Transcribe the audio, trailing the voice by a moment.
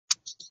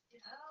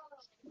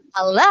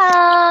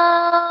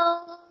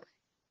Hello.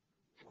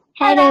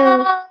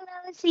 Hello, Hello,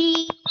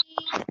 Lucy.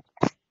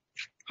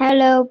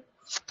 hello.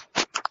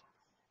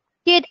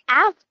 Good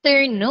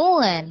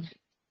afternoon.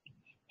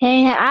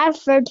 Hey,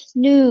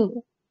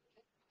 afternoon.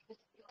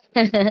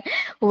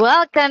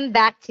 Welcome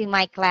back to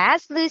my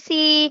class,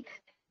 Lucy.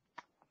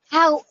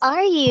 How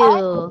are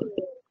you?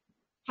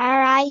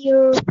 How are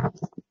you?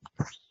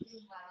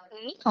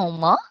 你好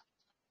吗?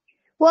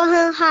我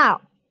很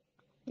好。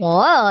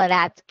Oh,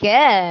 that's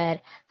good.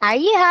 Are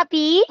you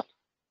happy?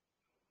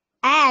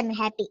 I am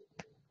happy.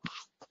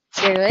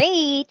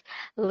 Great.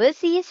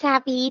 Lucy is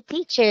happy.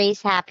 Teacher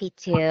is happy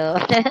too.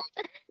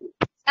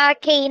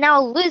 Okay,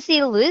 now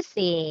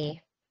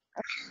Lucy.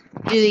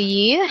 Do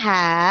you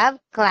have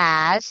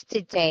class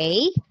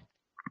today?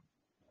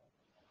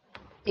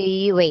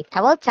 Wait,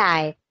 I will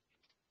type.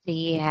 Do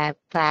you have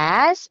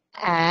class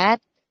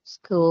at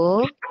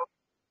school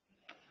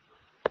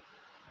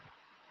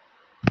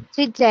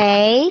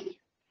today?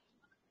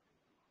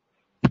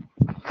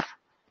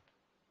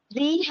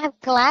 Do you have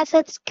class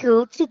at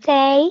school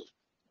today?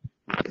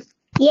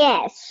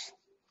 Yes,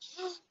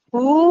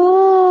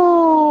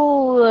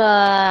 Ooh,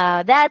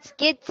 that's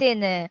good to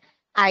know.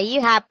 Are you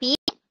happy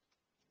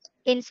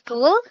in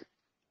school?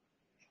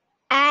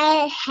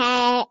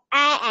 I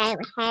am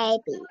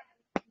happy.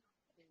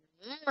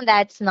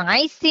 That's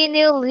nice to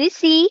know,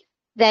 Lucy,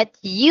 that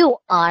you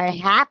are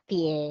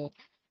happy.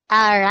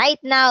 All right,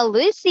 now,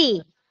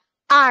 Lucy,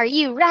 are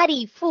you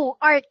ready for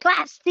our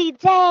class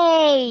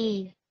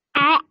today?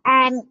 I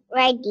am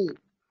ready.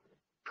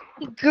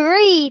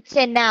 Great!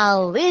 And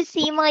now,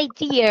 Lucy, my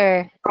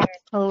dear,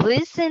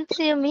 listen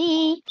to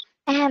me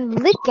and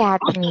look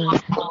at me.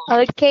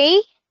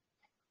 Okay?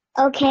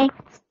 Okay.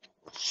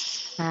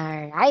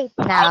 All right.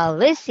 Now,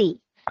 Lucy,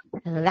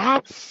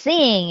 let's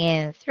sing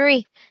in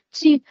 3,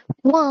 2,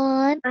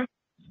 1.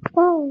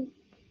 Oh,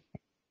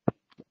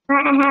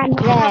 I have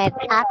Red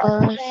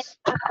apples.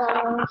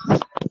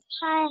 apples.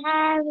 I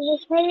have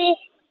very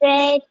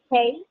red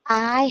tape.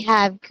 I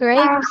have I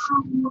grapes,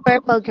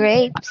 purple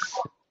grapes.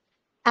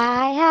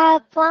 I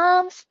have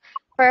plums,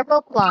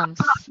 purple plums.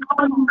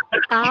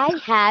 I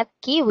have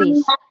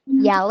kiwis,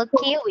 yellow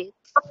kiwis.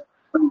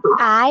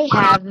 I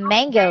have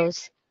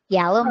mangoes,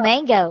 yellow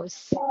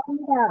mangoes.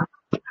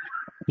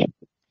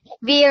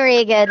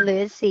 Very good,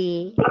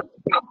 Lucy.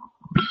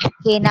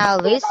 Okay, now,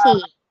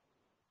 Lucy,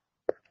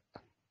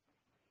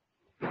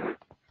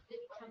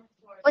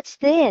 what's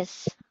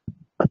this?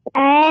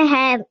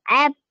 have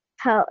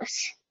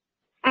apples.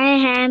 I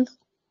have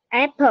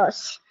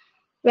apples.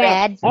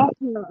 Red Red.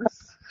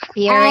 apples.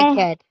 Very I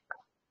good.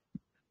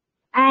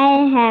 I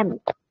have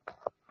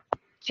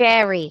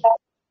Cherry.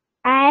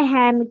 I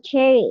have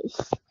cherries.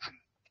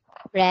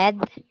 Red.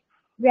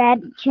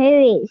 Red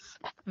cherries.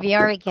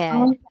 Very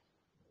good.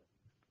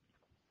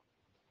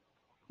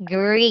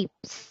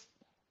 Grapes.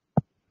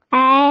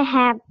 I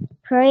have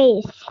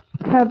trees.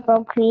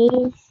 Purple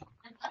trees.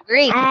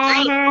 Grape.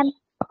 I have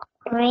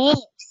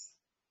grapes.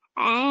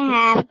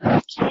 I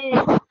have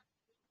cherries.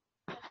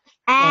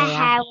 I Yeah.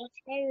 have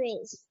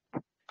cherries.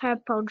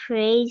 Purple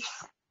trees.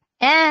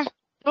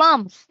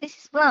 Plums. This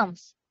is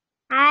plums.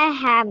 I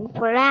have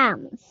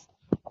plums.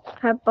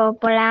 Purple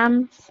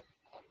plums.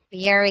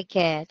 Very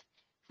good.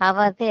 How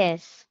about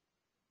this?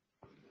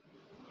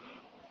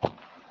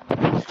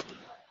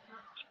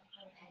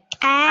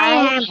 I I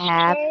have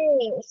have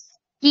cherries.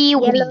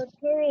 kiwi. Yellow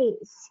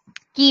cherries.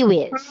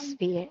 Kiwis.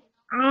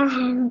 I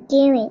have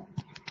kiwi.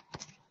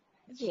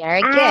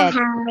 Very I good.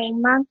 have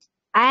lemon.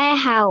 I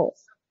have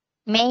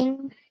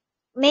Mang.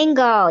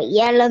 mango.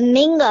 Yellow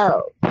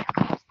mango.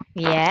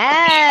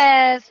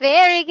 Yes.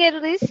 Very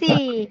good,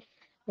 Lucy.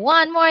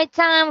 One more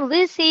time,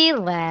 Lucy.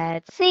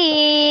 Let's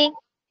sing.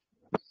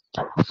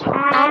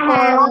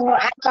 Apple.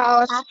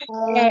 I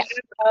have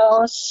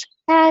apples.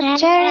 Bad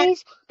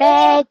cherries.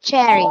 Bad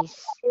cherries.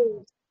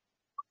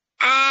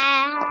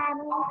 I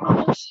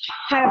have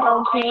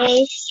purple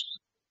fish.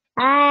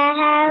 I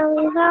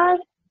have hot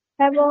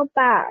purple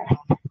bar.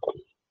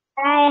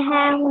 I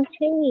have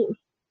trees.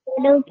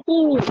 Yellow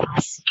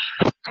kiwis.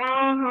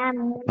 I have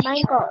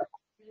mango.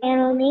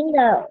 Yellow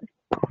mango.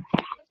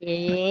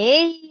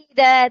 Yay,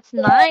 that's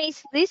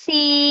nice,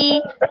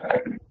 Lucy.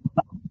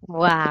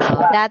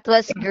 Wow, that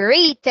was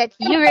great that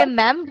you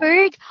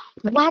remembered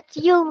what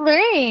you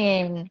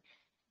learned.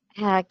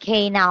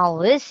 Okay, now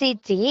Lucy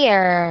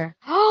dear.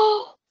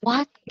 Oh,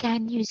 what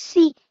can you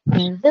see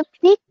in the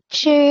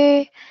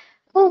picture?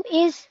 Who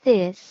is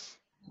this?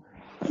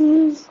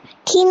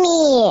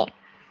 Timmy.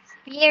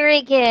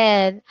 Very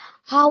good.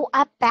 How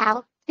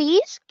about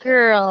this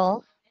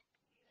girl?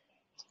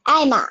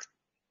 Emma.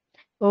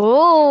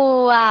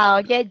 Oh,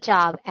 wow, good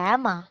job,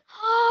 Emma.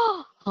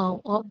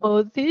 How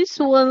about this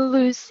one,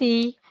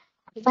 Lucy?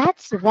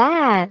 What's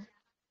that?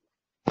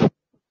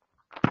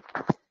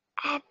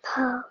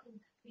 Apple.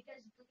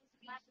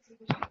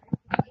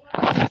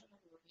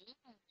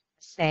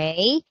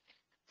 Say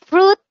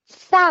fruit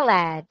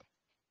salad.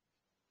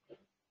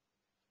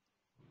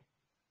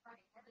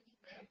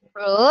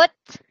 Fruit.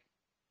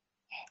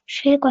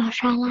 水果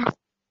沙拉.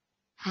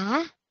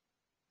 Huh?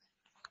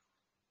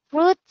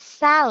 Fruit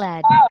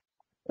salad.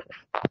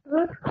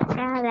 Fruit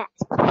salad.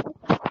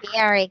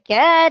 Very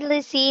good,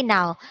 Lucy.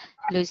 Now,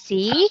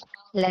 Lucy,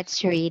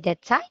 let's read the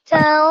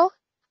title.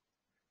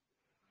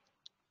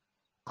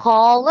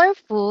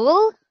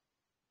 Colorful,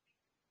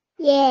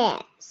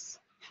 Yes.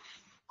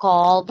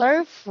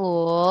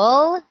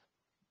 colorful,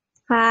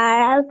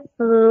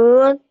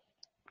 Colorful.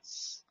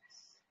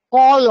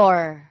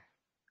 color,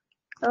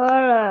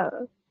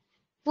 Colorful.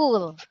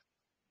 full,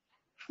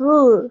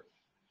 Fruit.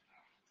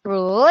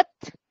 fruit,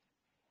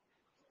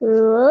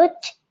 Fruit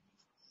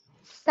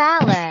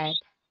salad.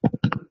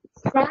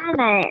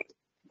 salad.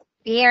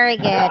 Very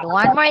good.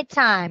 One more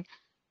time.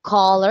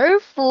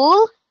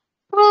 Colorful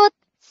fruit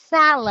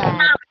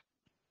salad.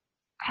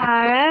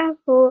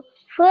 Colorful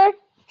fruit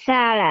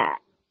salad.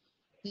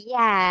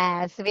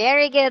 Yes,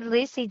 very good,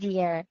 Lucy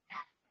dear.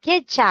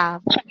 Good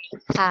job.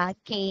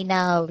 Okay,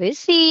 now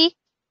Lucy,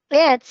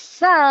 let's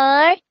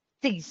start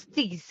this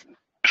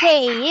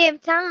game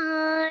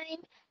time.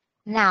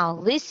 Now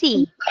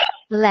Lucy,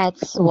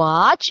 let's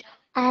watch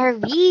our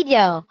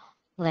video.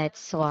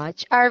 Let's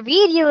watch our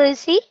video,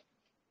 Lucy.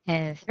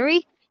 And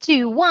 3,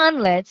 2, 1,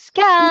 let's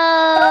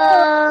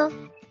go.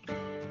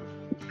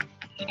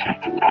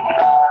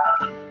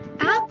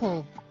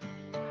 Apple,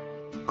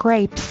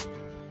 grapes,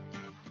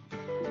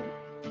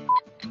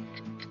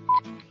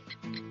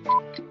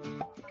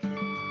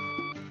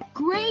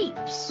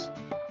 grapes,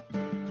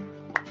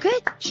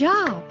 good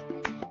job.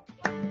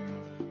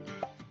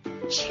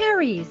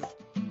 Cherries,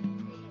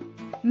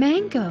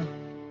 mango,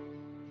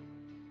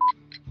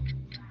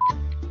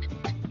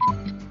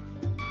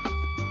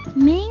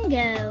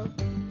 Mango.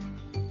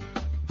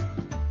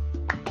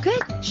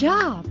 good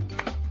job.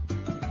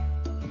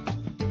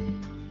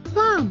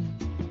 Plum,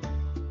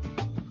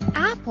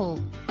 apple,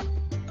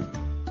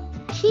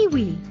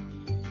 kiwi,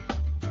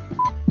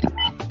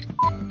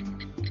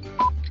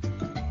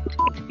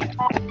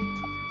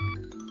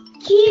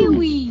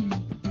 kiwi.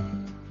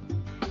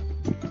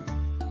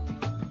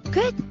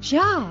 Good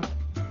job.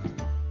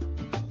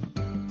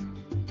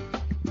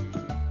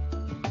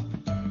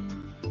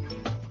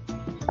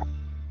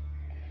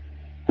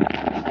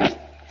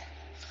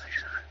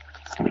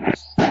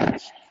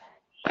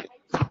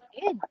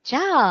 good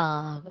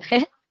job.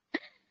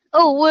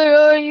 Oh, where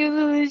are you,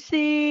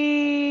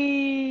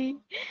 Lucy?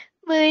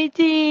 My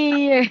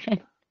dear.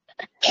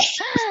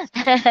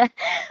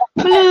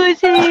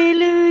 Lucy,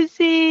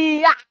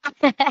 Lucy.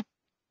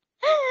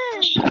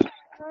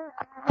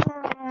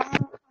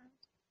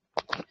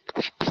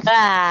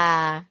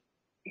 Ah,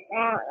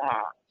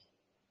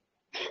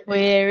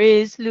 where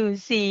is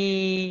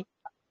Lucy?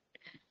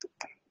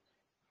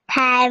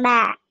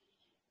 Timer.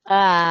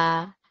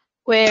 Ah,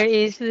 where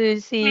is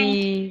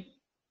Lucy?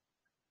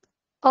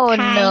 Oh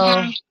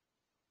no.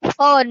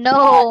 Oh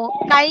no.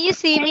 Can you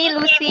see me,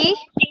 Lucy?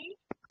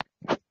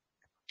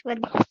 我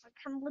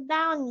看不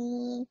到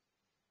你。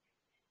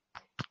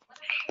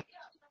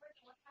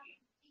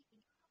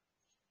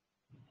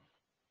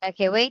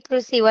 Okay, wait,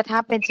 Lucy. What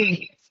happened to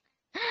this?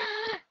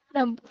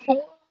 Number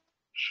 4.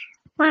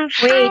 我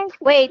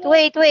Wait.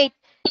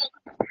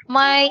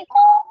 My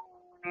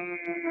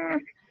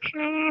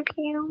开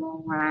屏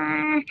幕了，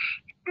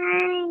哎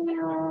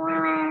呦啊！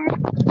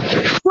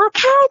我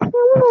开屏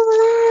幕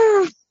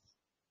了，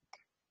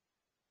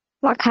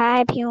我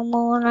开屏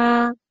幕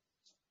了。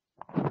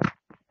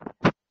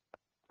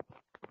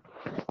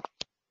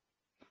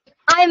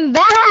 I'm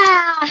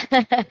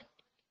back.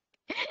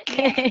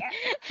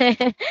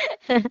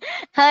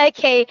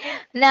 Okay,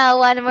 now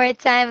one more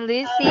time,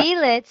 Lucy.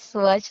 Let's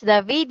watch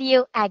the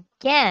video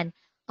again.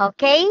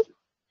 Okay?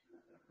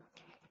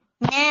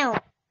 Now.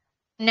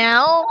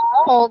 Now?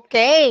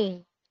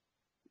 Okay.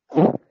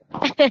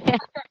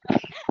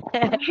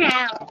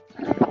 Now.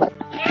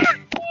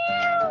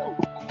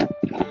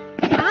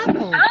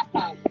 Apple,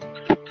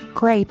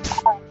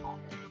 grapes,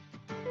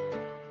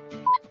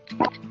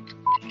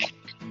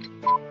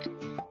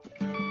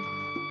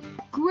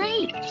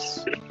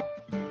 grapes.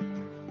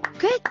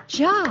 Good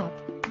job.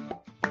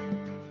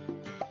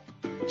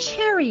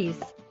 Cherries,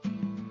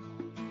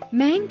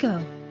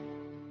 mango,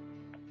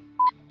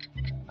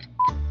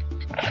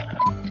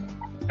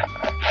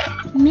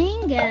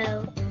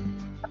 Mango.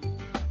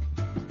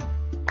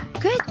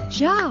 good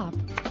job.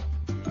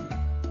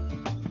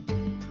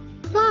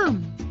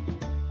 Plum,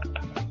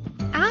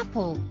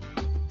 apple,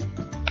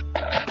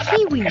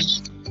 kiwi,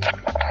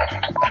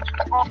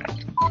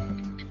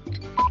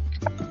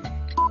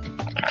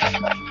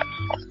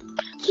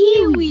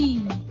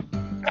 kiwi.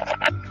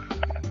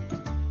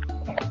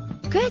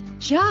 Good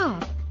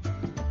job.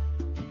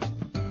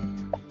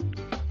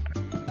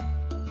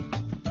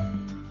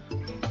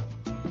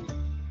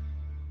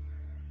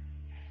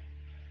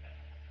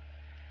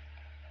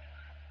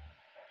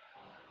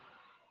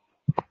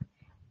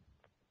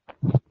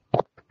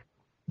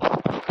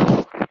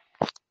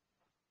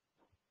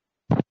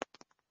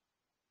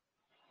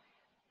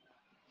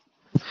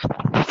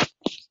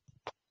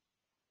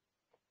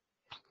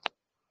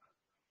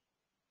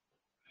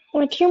 “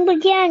我听不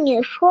见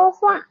你说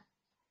话。”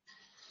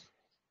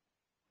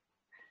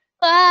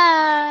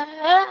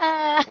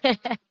 Ah,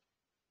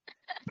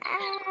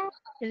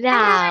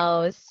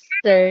 Now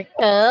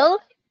circle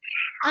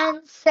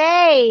and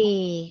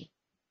say.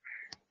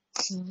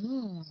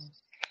 Hmm,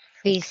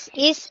 this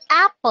is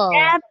apple.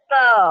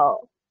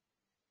 Apple.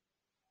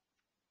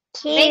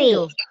 Kiwi.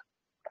 Mango.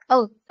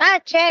 Oh,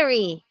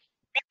 cherry.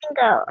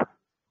 Mango.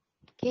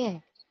 Yeah.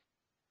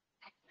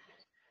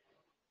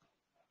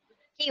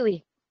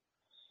 Kiwi.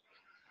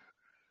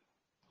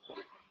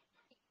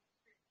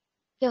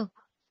 Go.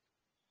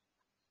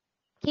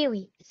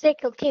 Kiwi.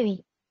 Circle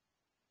kiwi.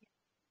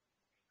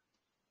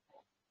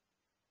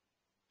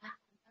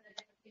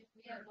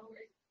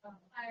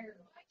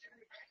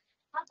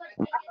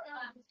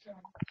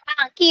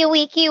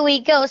 Kiwi, kiwi,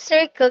 go.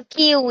 Circle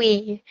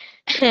kiwi.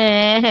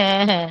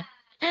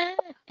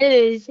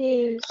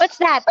 Lucy. What's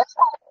that?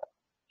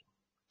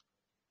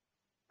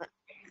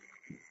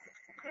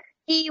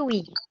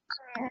 Kiwi.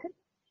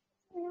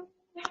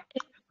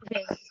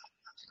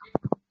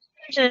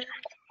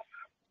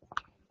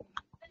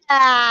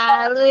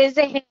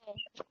 Lucy.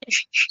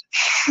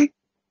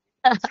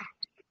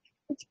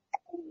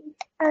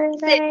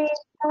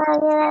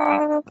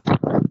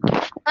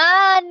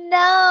 Oh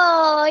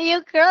no,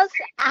 you crossed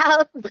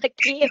out the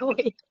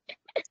kiwi.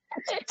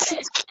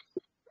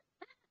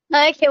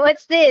 Okay,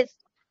 what's this?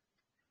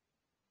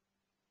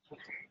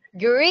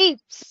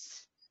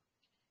 Grapes.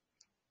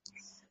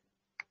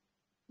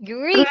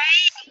 Grapes.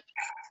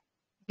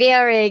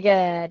 Very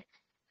good.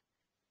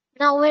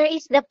 Now, where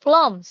is the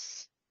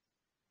plums?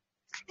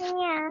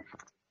 Yeah.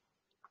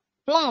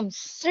 Plums.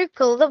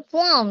 Circle the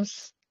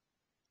plums.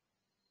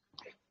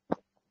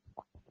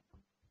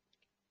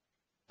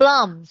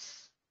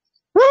 Plums.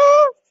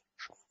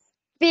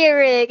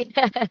 Very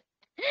good.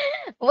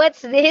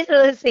 What's this,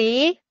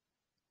 Lucy?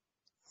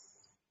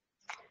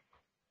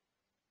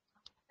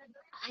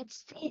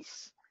 What's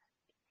this?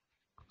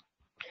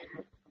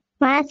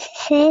 What's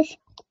this?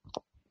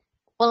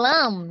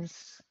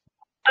 Plums.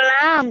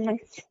 Plums.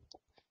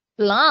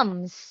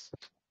 Plums.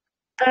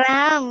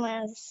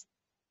 Plums.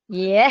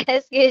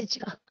 Yes, good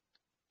job.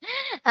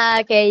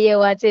 Okay, you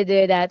want to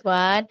do that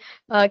one?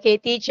 Okay,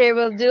 teacher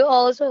will do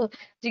also.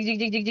 Jig, jig,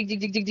 jig, jig, jig, jig,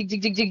 jig, jig,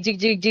 jig, jig, jig, jig,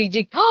 jig, jig,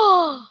 jig.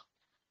 Oh!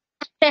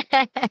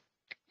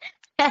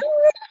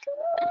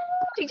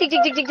 Jig, jig,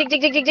 jig, jig, jig,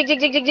 jig, jig, jig, jig, jig,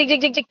 jig, jig,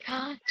 jig, jig, jig.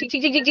 Jig,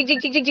 jig, jig, jig,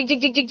 jig, jig, jig, jig,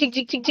 jig, jig, jig,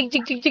 jig, jig, jig,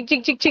 jig, jig,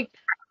 jig, jig, jig.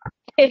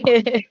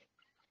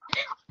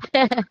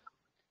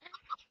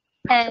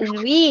 And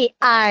we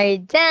are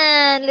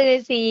done,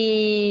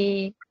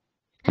 Lucy.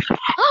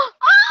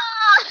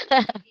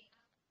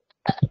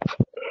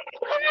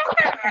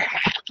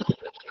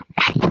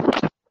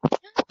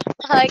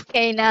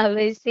 Okay, now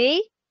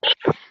Lucy,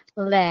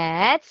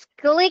 let's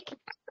click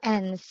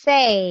and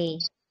say.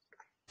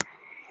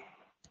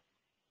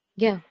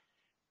 Go.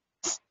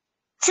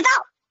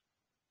 Stop.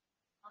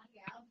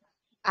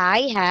 I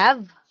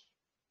have.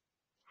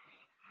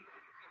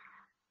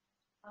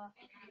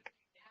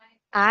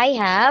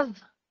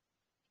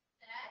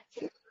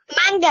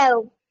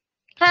 Mango.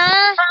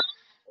 Huh?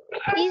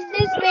 Is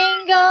this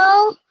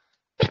mango?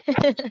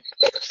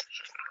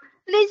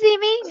 Lucy,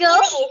 mango?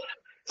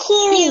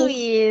 Kiwi.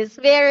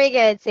 Kiwis. Very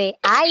good. Say,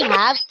 I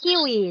have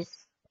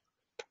kiwis.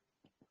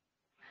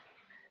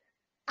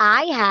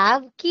 I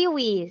have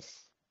kiwis.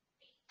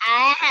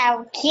 I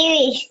have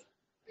kiwi.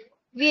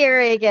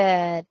 Very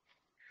good.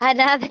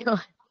 Another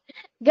one.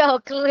 Go,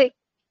 click.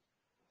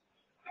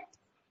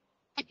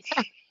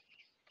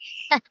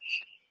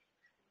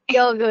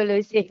 Go,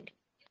 Lucy.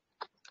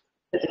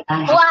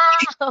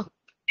 Wow.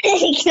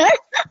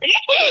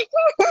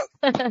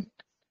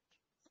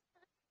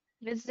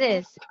 What's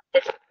this?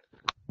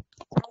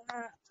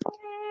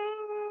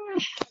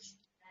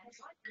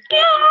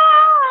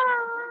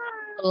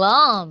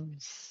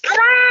 Plums.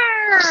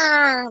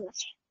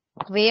 Plums.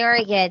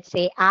 Very good.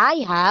 Say,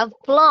 I have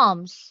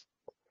plums.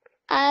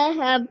 I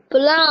have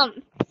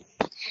plum.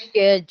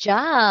 Good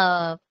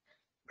job.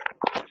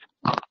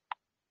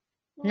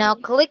 Now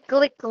click,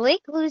 click,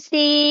 click,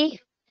 Lucy.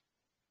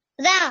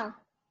 Now.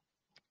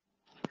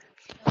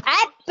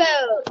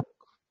 Apple.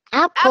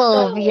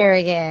 Apple.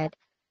 Very good.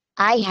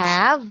 I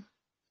have.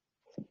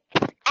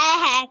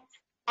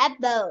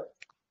 Apple.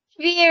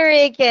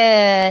 Very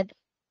good.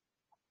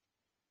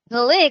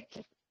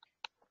 Click.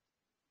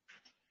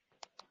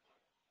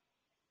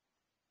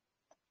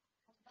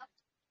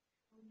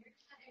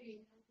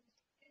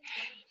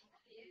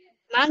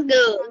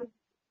 Mango.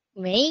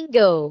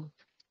 Mango.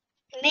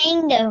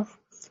 Mango.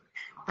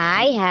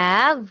 I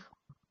have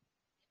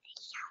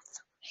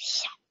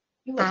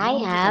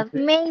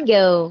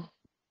mango.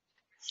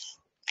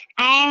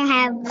 I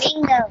have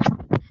mango.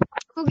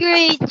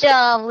 Great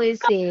job,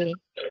 Lucy.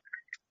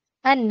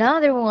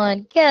 Another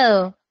one.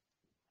 Go.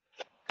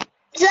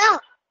 So.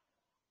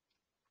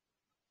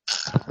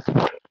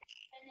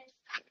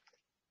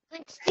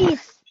 What's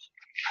this?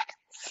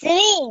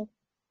 Three.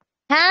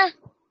 Huh?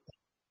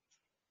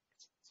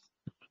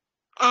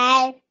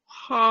 I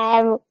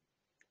have.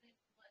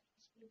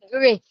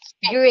 Green.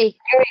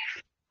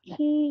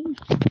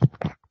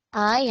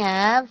 I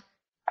have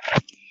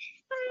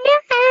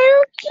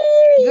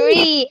Kiwi.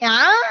 green.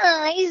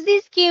 Lucy. Is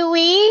this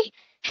kiwi?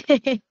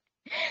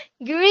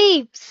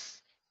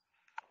 Grapes.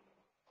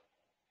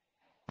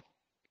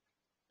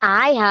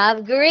 I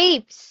have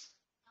grapes.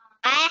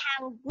 I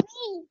have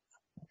green.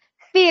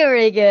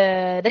 Very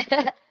good.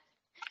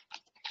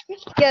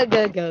 Go,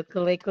 go, go.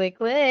 Quick, quick,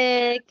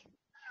 quick.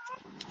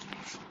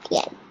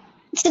 Yeah.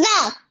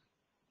 Stop.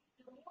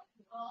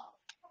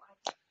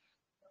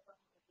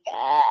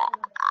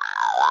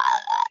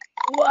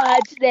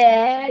 What's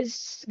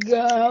this?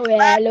 Go,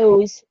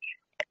 Lucy.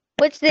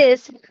 What's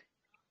this?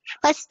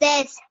 What's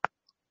this?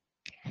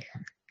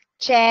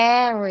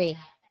 Cherry.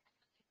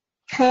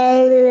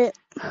 Hello.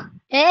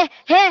 Eh,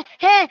 eh,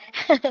 eh.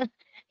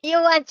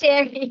 You want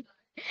cherry?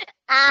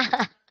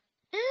 Ah.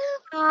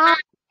 Nom,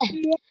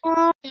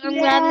 nom,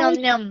 nom,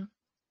 nom.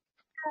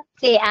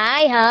 Say,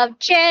 I have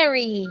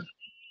cherry.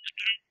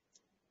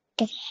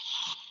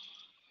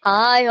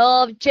 I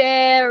have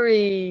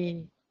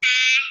cherry.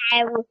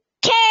 Cherry.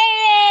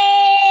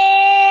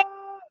 Yay!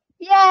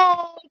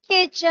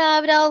 Good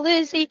job now,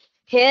 Lucy.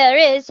 Here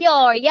is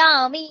your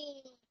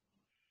yummy.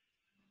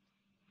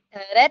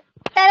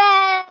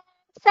 Ta-da-ta-da!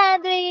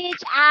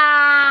 Sandwich.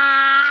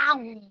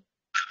 Ow!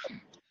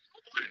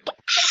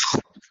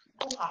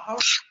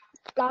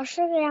 老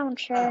师这样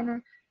吃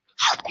呢？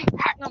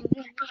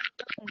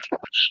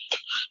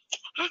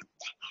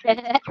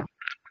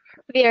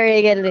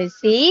 Very good,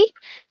 Lucy.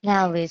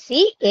 Now,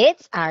 Lucy,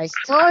 it's our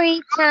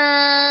story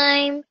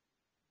time.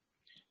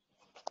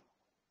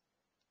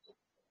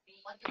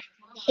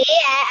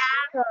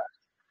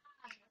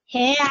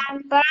 Here are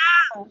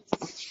brown.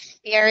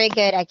 Very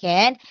good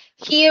again.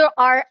 Here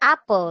are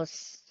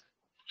apples.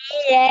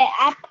 Here are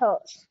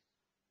apples.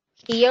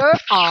 Here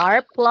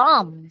are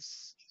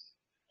plums.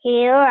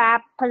 Here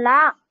are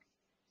plums.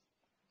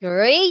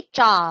 Great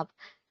job.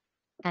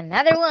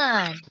 Another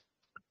one.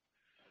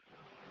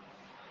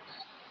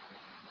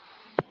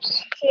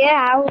 Here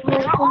are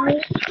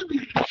green.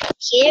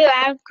 Here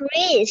are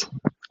trees.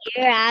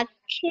 Here are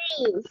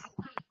trees.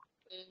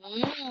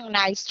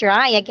 Nice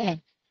try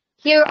again.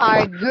 Here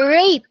are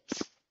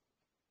grapes.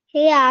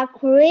 Here are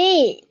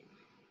green.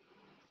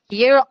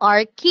 Here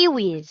are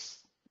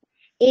kiwis.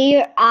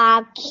 Here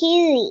are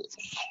kiwis.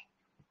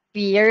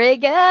 Very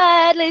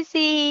good,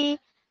 Lucy.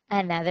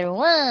 Another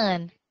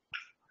one.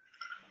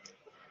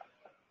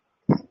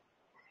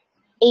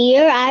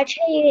 Here are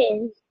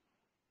trees.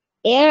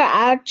 Here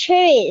are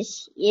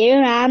trees.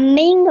 Here are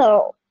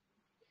mango.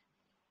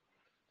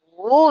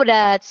 Oh,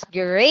 that's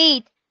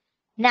great.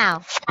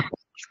 Now,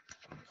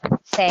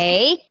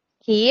 say,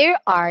 here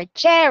are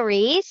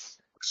cherries.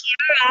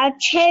 Here are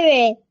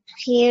cherries.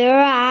 Here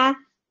are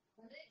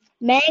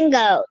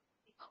mango.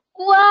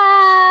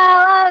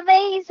 Wow,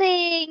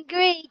 amazing.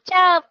 Great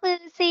job,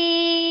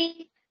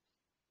 Lucy.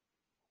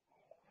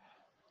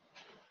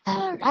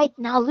 All right,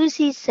 now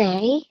Lucy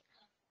say,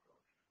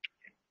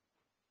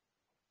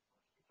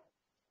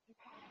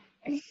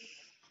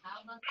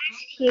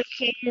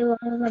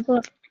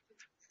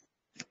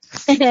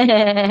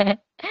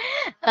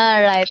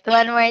 all right,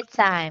 one more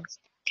time.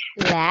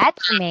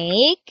 Let's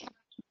make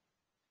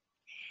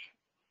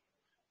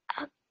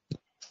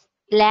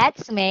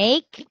Let's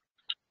make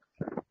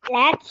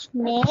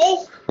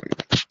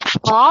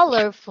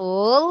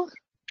colorful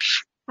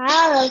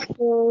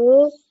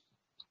colorful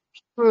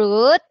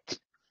fruit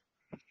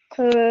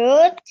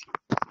fruit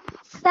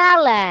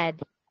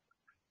salad.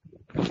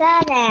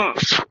 salad.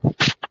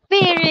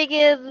 Very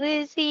good,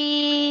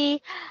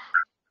 Lucy.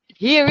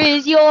 Here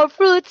is your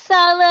fruit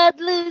salad,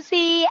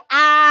 Lucy.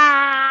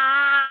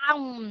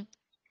 Um,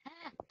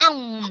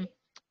 um,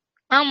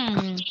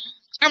 um,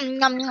 nom,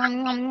 nom,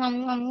 nom, nom,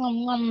 nom,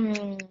 nom,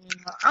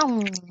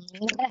 nom.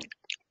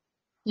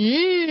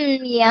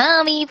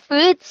 Yummy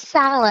fruit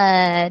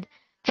salad.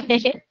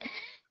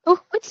 Oh,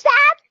 what's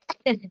that?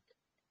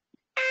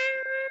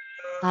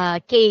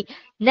 Okay,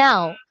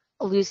 now,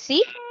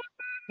 Lucy,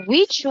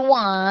 which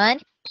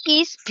one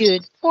is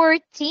good for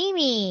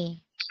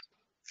Timmy?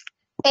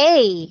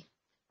 A.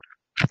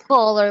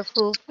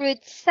 Colorful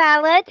fruit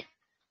salad.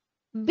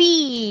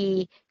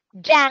 B.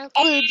 Junk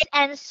foods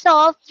and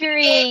soft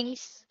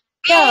drinks.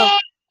 Go.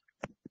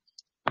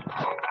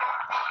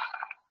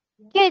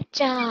 Good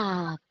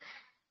job.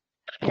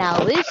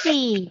 Now,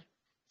 Lucy,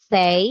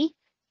 say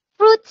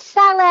fruit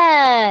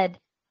salad.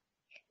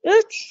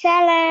 Fruit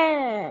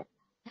salad.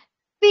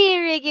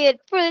 Very good,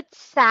 fruit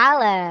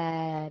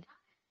salad.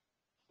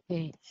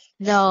 Okay.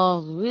 Now,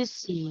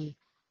 Lucy,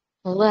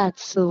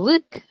 let's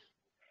look.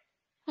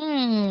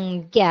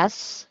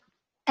 Guess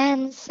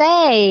and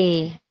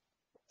say.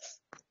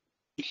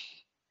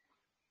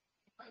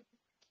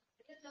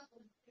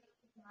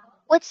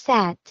 What's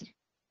that?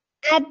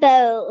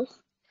 Apple.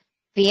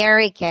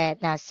 Very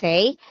good. Now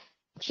say,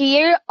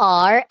 here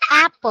are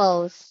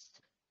apples.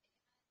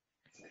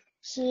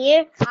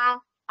 Here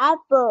are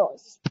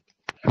apples.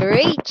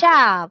 Great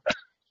job.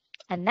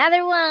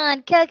 Another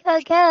one. Go, go,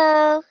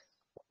 go.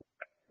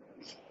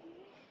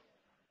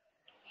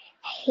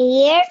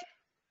 Here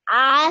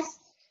are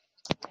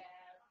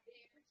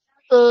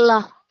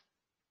L-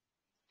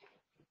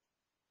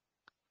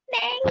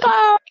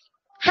 mango.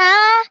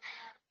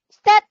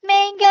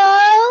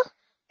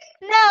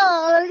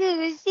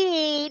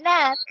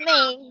 that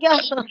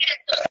mango?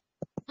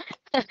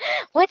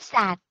 What's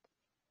that?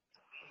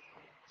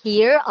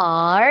 Here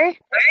are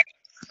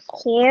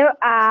Here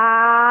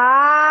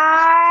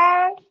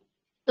are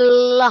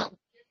plum,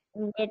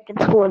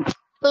 little food.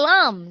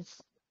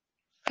 plums.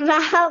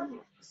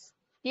 From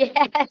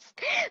Yes,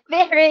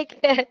 very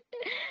good.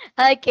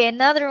 Okay,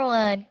 another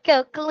one.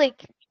 Go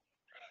click.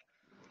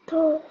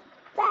 to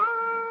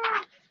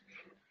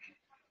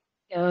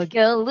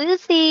Go,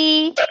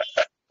 Lucy.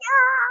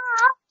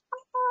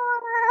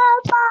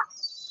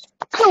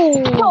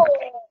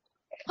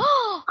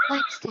 Oh,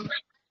 what's that?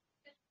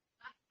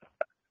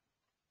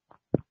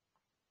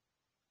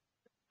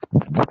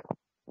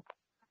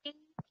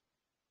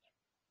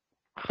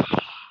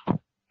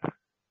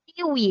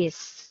 Kiwis.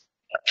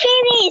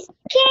 Kiwis,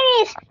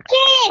 kiwis,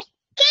 kiwis,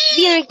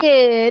 Very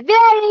good.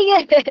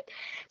 Very good.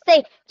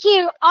 Say,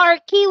 here are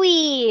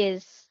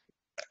kiwis.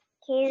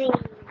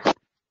 kiwis.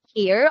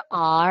 Here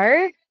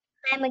are.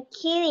 I'm a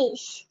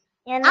kiwis.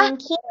 And Ah, I'm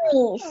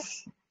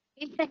kiwis.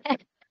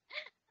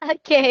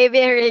 okay,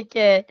 very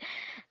good.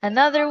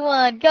 Another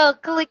one. Go,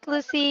 click,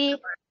 Lucy.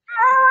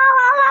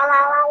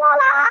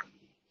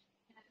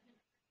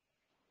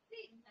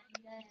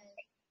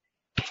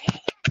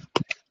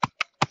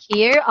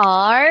 Here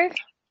are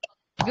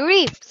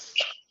grapes.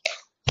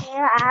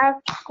 Here are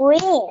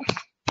green.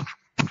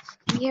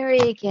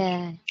 Very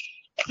good.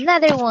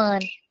 Another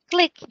one.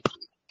 Click.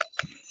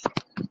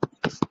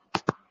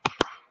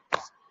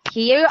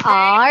 Here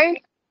are.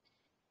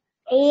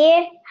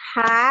 Here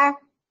are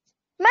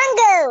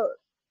mango.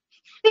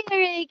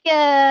 Very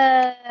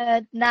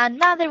good. Now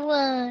another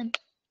one.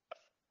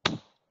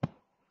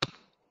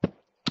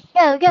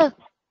 Go.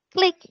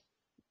 Click.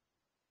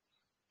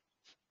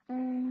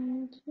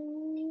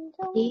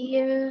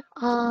 Here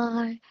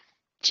are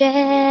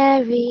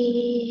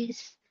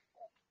cherries.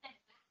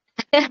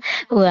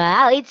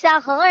 Wow, it's a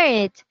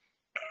heart.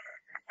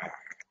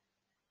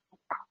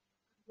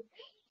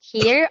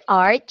 Here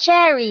are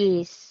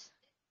cherries.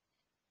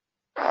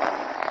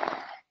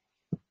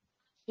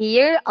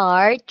 Here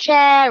are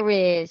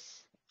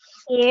cherries.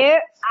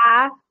 Here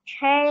are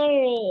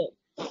cherries.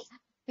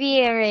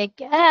 Very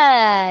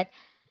good.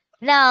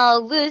 Now,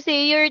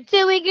 Lucy, you're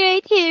doing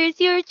great. Here's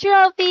your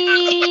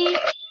trophy.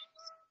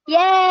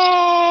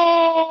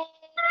 Yay!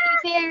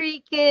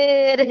 Very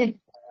good.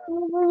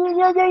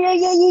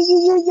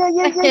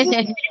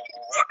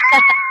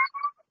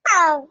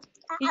 Ow.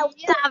 Yeah,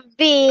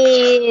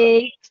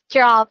 big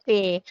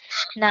trophy.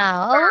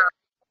 Now,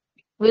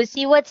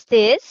 Lucy, what's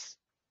this?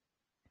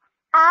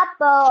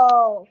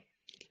 Apple,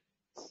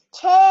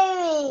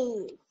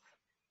 cherry,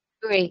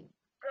 Grape.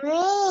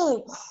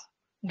 greens,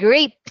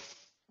 Grapes.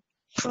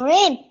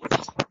 shrimp,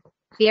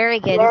 Very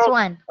good. This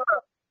one.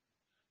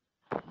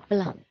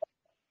 Plum.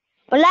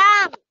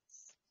 plum,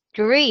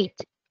 Great.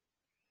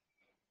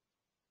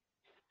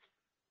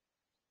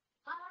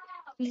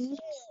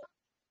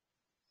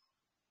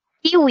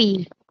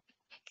 Kiwi.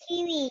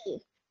 kiwi,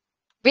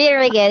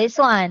 Very good. This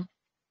one.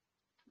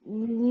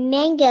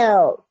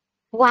 mango,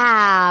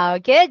 Wow.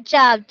 Good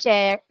job,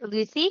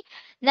 Lucy.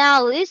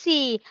 Now,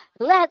 Lucy,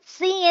 let's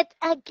sing it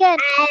again.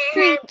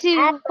 Three,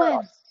 two,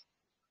 one.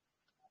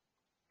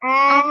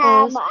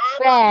 Apples.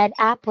 Red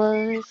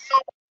apples.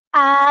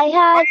 I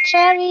have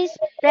cherries.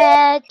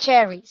 Red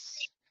cherries.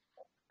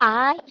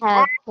 I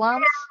have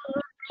plums.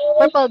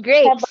 Purple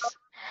grapes.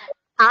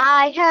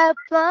 I have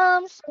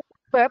plums.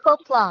 Purple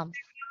plums.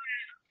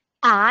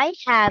 I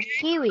have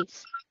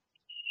kiwis.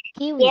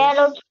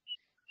 yellow, Kiwis.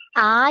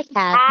 I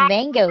have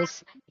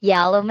mangoes.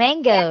 Yellow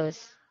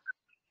mangoes.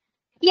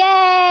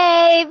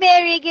 Yay!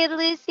 Very good,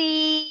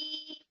 Lucy.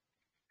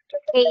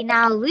 Okay,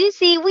 now,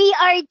 Lucy, we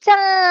are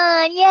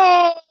done.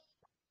 Yay!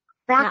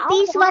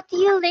 Practice what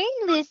you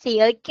learn,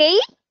 Lucy, okay?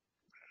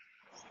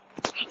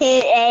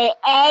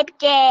 every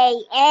day,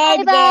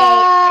 Bye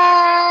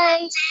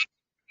bye.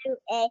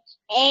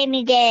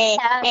 every day,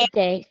 Every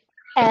day,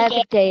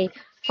 every day.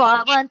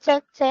 For one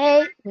took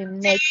day, we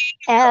make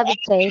every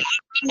day,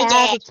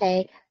 every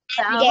day.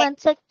 For one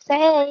took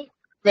day,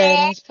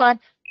 learning's fun.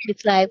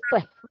 It's like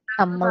well,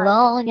 come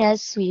along,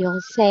 as we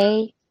all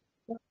say.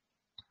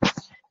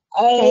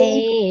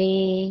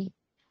 Hey,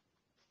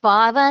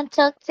 for one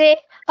took day.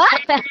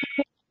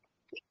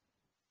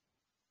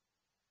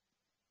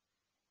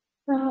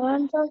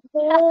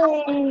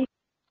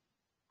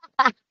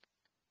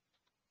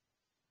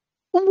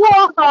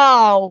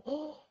 Wow!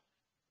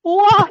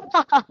 Wow!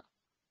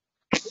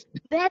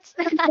 That's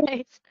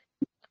nice.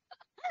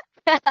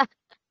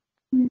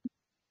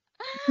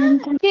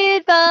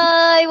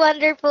 Goodbye,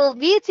 wonderful,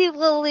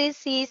 beautiful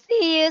Lucy.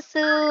 See you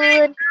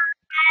soon.